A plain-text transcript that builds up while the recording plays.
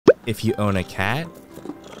If you own a cat,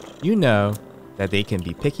 you know that they can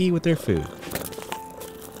be picky with their food.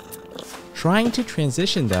 Trying to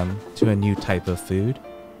transition them to a new type of food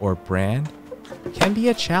or brand can be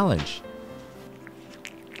a challenge.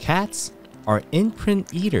 Cats are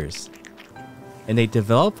imprint eaters, and they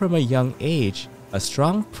develop from a young age a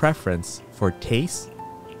strong preference for taste,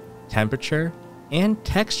 temperature, and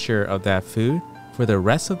texture of that food for the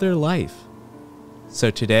rest of their life. So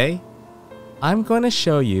today, I'm going to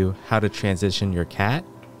show you how to transition your cat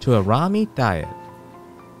to a raw meat diet.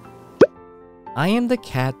 I am the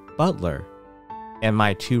Cat Butler, and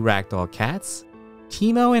my two ragdoll cats,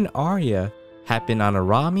 Teemo and Arya, have been on a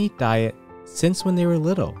raw meat diet since when they were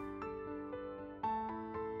little.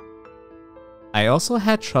 I also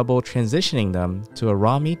had trouble transitioning them to a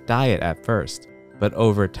raw meat diet at first, but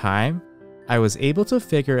over time, I was able to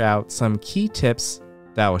figure out some key tips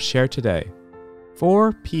that I'll share today.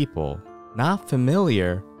 For people not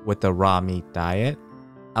familiar with the raw meat diet,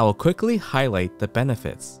 I will quickly highlight the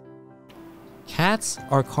benefits. Cats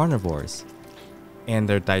are carnivores, and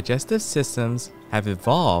their digestive systems have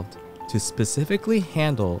evolved to specifically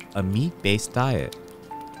handle a meat-based diet.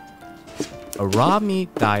 A raw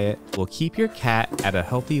meat diet will keep your cat at a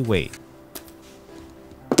healthy weight,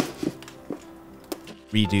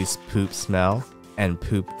 reduce poop smell and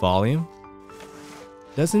poop volume.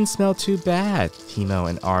 Doesn't smell too bad, Teemo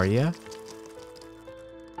and Arya.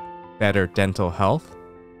 Better dental health,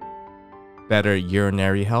 better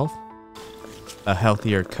urinary health, a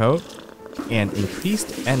healthier coat, and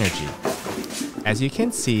increased energy. As you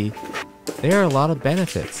can see, there are a lot of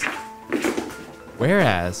benefits.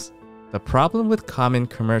 Whereas, the problem with common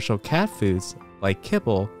commercial cat foods like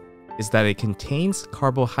kibble is that it contains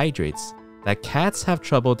carbohydrates that cats have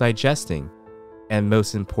trouble digesting, and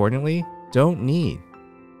most importantly, don't need.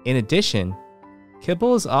 In addition,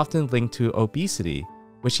 kibble is often linked to obesity,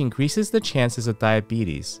 which increases the chances of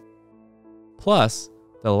diabetes. Plus,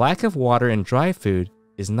 the lack of water in dry food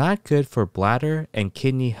is not good for bladder and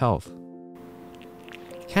kidney health.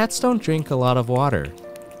 Cats don't drink a lot of water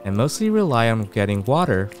and mostly rely on getting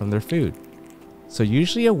water from their food. So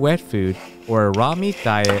usually a wet food or a raw meat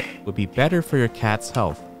diet would be better for your cat's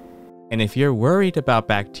health. And if you're worried about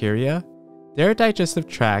bacteria, their digestive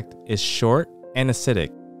tract is short and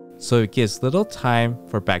acidic, so it gives little time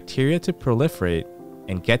for bacteria to proliferate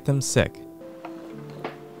and get them sick.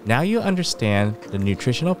 Now you understand the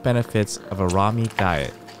nutritional benefits of a raw meat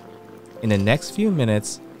diet. In the next few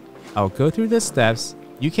minutes, I'll go through the steps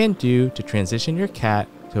you can do to transition your cat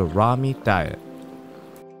to a raw meat diet.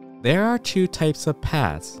 There are two types of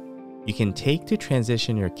paths you can take to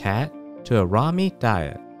transition your cat to a raw meat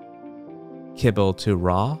diet: kibble to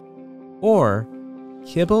raw, or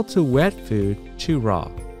kibble to wet food to raw.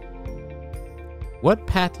 What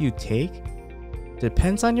path you take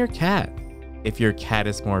depends on your cat. If your cat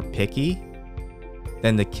is more picky,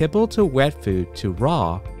 then the kibble to wet food to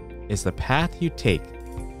raw is the path you take.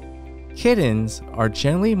 Kittens are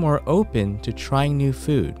generally more open to trying new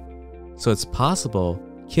food, so it's possible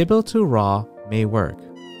kibble to raw may work.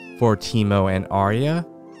 For Teemo and Arya,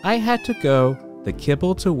 I had to go the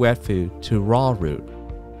kibble to wet food to raw route,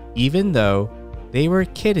 even though they were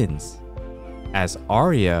kittens, as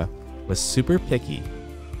Arya was super picky.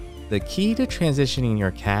 The key to transitioning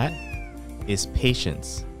your cat is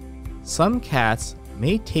patience. Some cats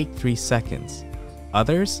may take 3 seconds,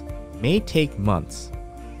 others may take months.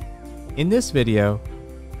 In this video,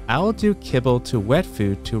 I will do kibble to wet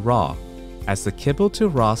food to raw, as the kibble to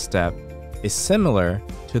raw step is similar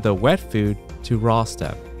to the wet food to raw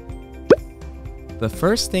step. The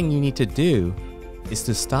first thing you need to do is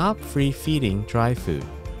to stop free feeding dry food.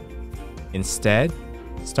 Instead,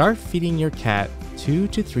 start feeding your cat 2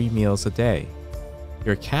 to 3 meals a day.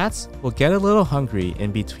 Your cats will get a little hungry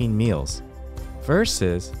in between meals,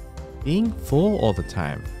 versus being full all the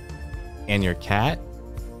time. And your cat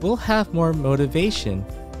will have more motivation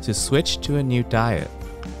to switch to a new diet.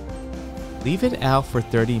 Leave it out for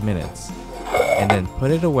 30 minutes, and then put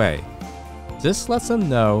it away. This lets them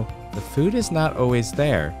know the food is not always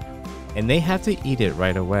there, and they have to eat it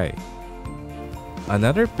right away.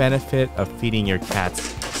 Another benefit of feeding your cats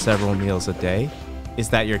several meals a day is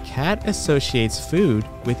that your cat associates food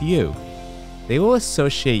with you. They will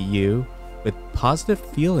associate you with positive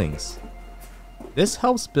feelings. This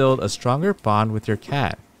helps build a stronger bond with your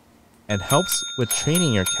cat and helps with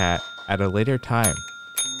training your cat at a later time.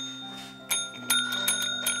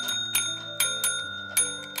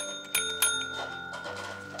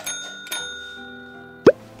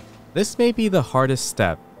 This may be the hardest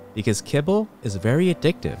step because kibble is very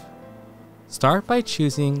addictive. Start by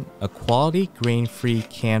choosing a quality grain-free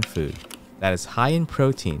canned food. that is high in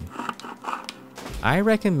protein. I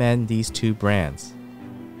recommend these two brands.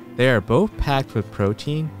 They are both packed with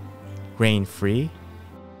protein, grain-free,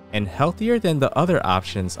 and healthier than the other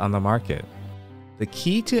options on the market. The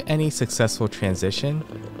key to any successful transition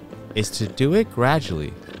is to do it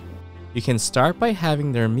gradually. You can start by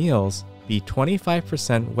having their meals be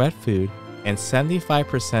 25% wet food and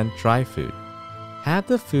 75% dry food. Have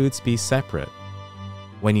the foods be separate.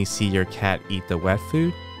 When you see your cat eat the wet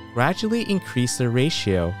food, gradually increase the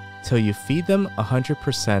ratio till you feed them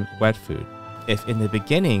 100% wet food. If in the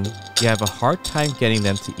beginning you have a hard time getting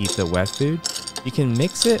them to eat the wet food, you can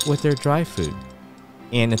mix it with their dry food.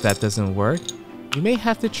 And if that doesn't work, you may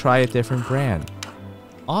have to try a different brand.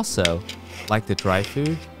 Also, like the dry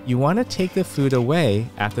food, you want to take the food away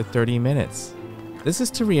after 30 minutes. This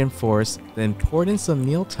is to reinforce the importance of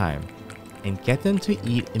mealtime and get them to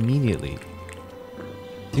eat immediately.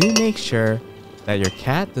 Do make sure that your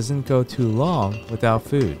cat doesn't go too long without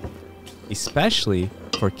food, especially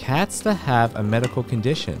for cats that have a medical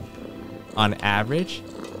condition. On average,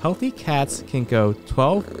 healthy cats can go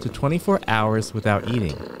 12 to 24 hours without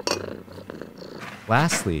eating.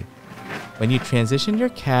 Lastly, when you transition your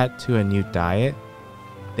cat to a new diet,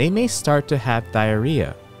 they may start to have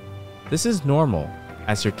diarrhea. This is normal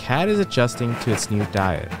as your cat is adjusting to its new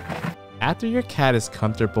diet. After your cat is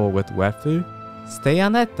comfortable with wet food, stay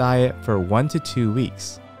on that diet for 1 to 2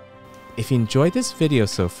 weeks. If you enjoyed this video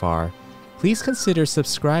so far, please consider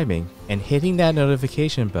subscribing and hitting that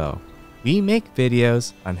notification bell. We make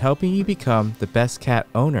videos on helping you become the best cat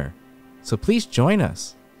owner, so please join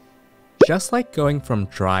us. Just like going from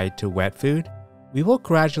dry to wet food, we will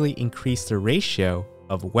gradually increase the ratio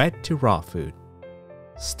of wet to raw food,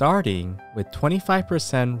 starting with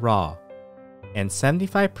 25% raw and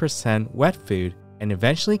 75% wet food and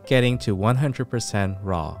eventually getting to 100%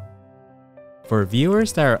 raw. For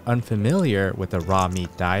viewers that are unfamiliar with the raw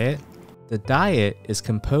meat diet, the diet is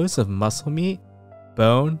composed of muscle meat,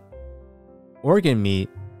 bone, organ meat,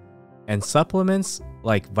 and supplements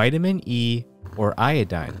like vitamin E or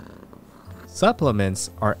iodine.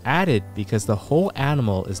 Supplements are added because the whole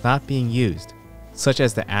animal is not being used, such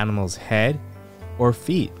as the animal's head or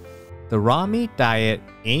feet. The raw meat diet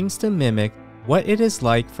aims to mimic what it is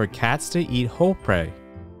like for cats to eat whole prey.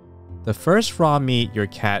 The first raw meat your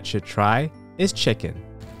cat should try is chicken.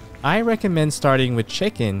 I recommend starting with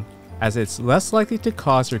chicken as it's less likely to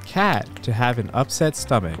cause your cat to have an upset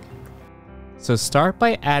stomach. So start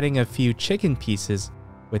by adding a few chicken pieces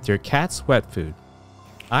with your cat's wet food.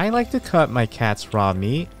 I like to cut my cat's raw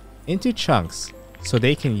meat into chunks so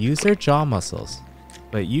they can use their jaw muscles,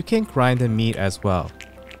 but you can grind the meat as well.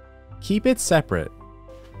 Keep it separate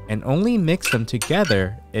and only mix them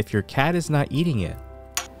together if your cat is not eating it.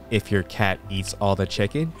 If your cat eats all the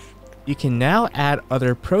chicken, you can now add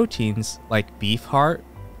other proteins like beef heart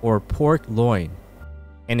or pork loin.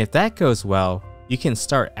 And if that goes well, you can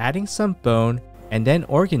start adding some bone and then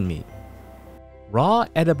organ meat. Raw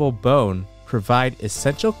edible bone provide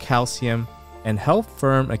essential calcium and help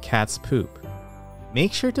firm a cat's poop.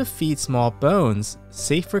 Make sure to feed small bones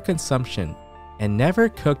safe for consumption and never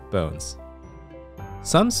cooked bones.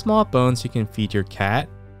 Some small bones you can feed your cat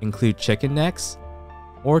include chicken necks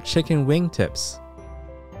or chicken wing tips.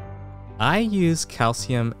 I use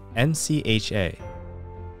calcium MCHA,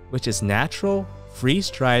 which is natural,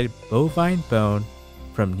 freeze-dried bovine bone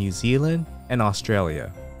from New Zealand and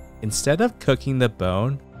Australia. Instead of cooking the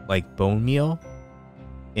bone like bone meal,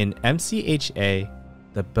 in MCHA,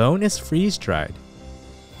 the bone is freeze-dried.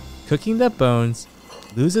 Cooking the bones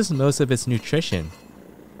loses most of its nutrition,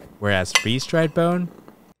 whereas freeze-dried bone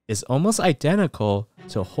is almost identical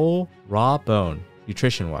to whole raw bone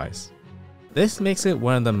nutrition-wise. This makes it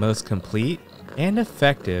one of the most complete and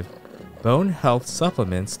effective bone health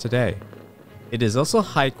supplements today. It is also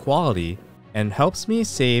high quality and helps me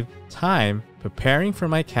save time preparing for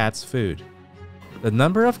my cat's food. The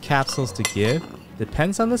number of capsules to give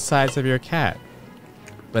depends on the size of your cat,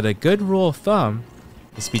 but a good rule of thumb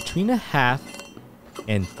is between a half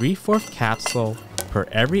and 3/4 capsule per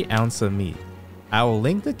every ounce of meat. I will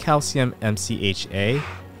link the calcium MCHA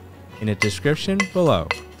in the description below.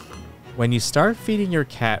 When you start feeding your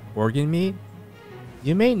cat organ meat,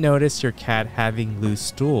 you may notice your cat having loose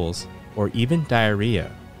stools or even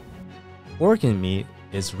diarrhea. Organ meat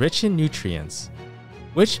is rich in nutrients,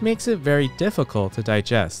 which makes it very difficult to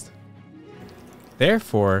digest.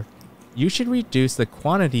 Therefore, you should reduce the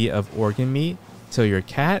quantity of organ meat till your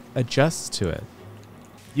cat adjusts to it.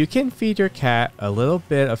 You can feed your cat a little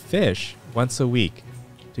bit of fish once a week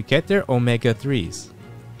to get their omega-3s.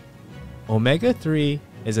 Omega-3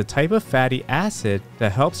 is a type of fatty acid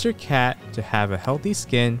that helps your cat to have a healthy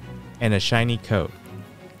skin and a shiny coat.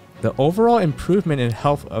 The overall improvement in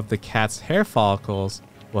health of the cat's hair follicles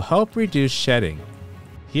will help reduce shedding.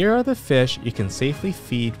 Here are the fish you can safely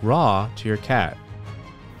feed raw to your cat.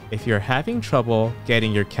 If you're having trouble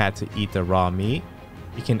getting your cat to eat the raw meat,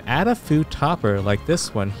 you can add a food topper like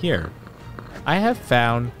this one here. I have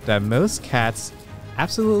found that most cats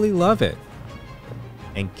absolutely love it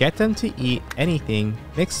and get them to eat anything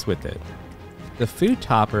mixed with it. The food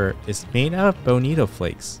topper is made out of bonito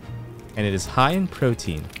flakes, and it is high in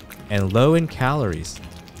protein and low in calories.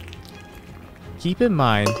 Keep in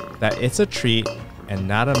mind that it's a treat and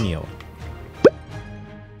not a meal.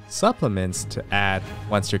 Supplements to add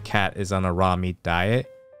once your cat is on a raw meat diet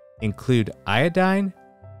include iodine,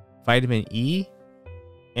 vitamin E,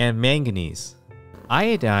 and manganese.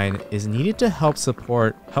 Iodine is needed to help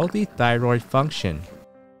support healthy thyroid function.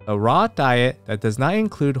 A raw diet that does not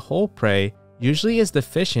include whole prey usually is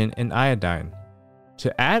deficient in iodine.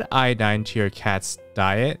 To add iodine to your cat's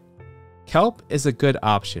diet, kelp is a good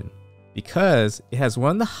option because it has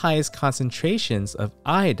one of the highest concentrations of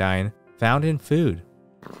iodine found in food.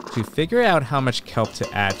 To figure out how much kelp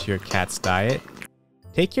to add to your cat's diet,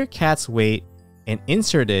 take your cat's weight and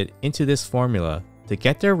insert it into this formula to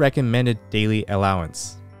get their recommended daily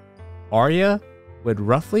allowance. Arya would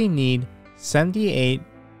roughly need 78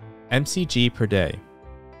 mcg per day.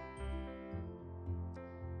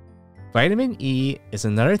 Vitamin E is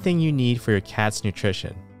another thing you need for your cat's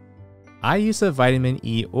nutrition. I use a vitamin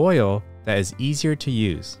E oil that is easier to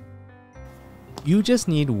use. You just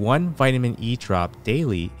need one vitamin E drop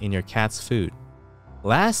daily in your cat's food.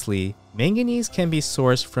 Lastly, manganese can be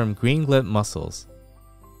sourced from green lip mussels.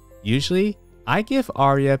 Usually, I give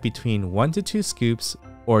Arya between 1 to 2 scoops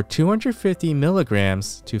or 250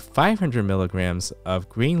 milligrams to 500 milligrams of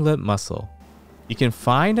green lip mussel. You can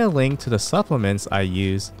find a link to the supplements I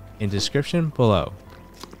use in the description below.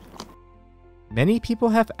 Many people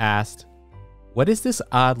have asked, what is this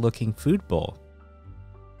odd looking food bowl?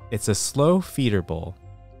 It's a slow feeder bowl.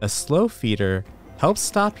 A slow feeder helps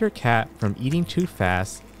stop your cat from eating too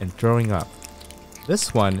fast and throwing up.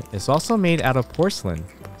 This one is also made out of porcelain,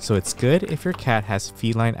 so it's good if your cat has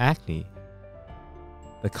feline acne.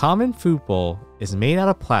 The common food bowl is made out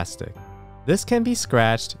of plastic. This can be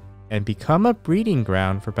scratched and become a breeding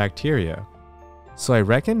ground for bacteria. So I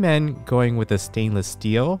recommend going with a stainless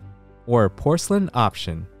steel or a porcelain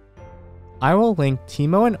option. I will link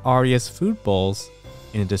Teemo and Arya's food bowls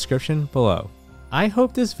in the description below. I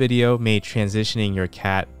hope this video made transitioning your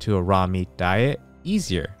cat to a raw meat diet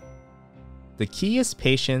easier. The key is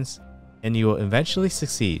patience, and you will eventually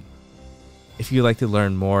succeed. If you'd like to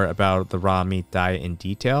learn more about the raw meat diet in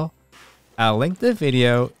detail, I'll link the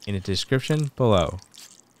video in the description below.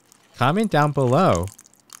 Comment down below,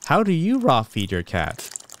 how do you raw feed your cat?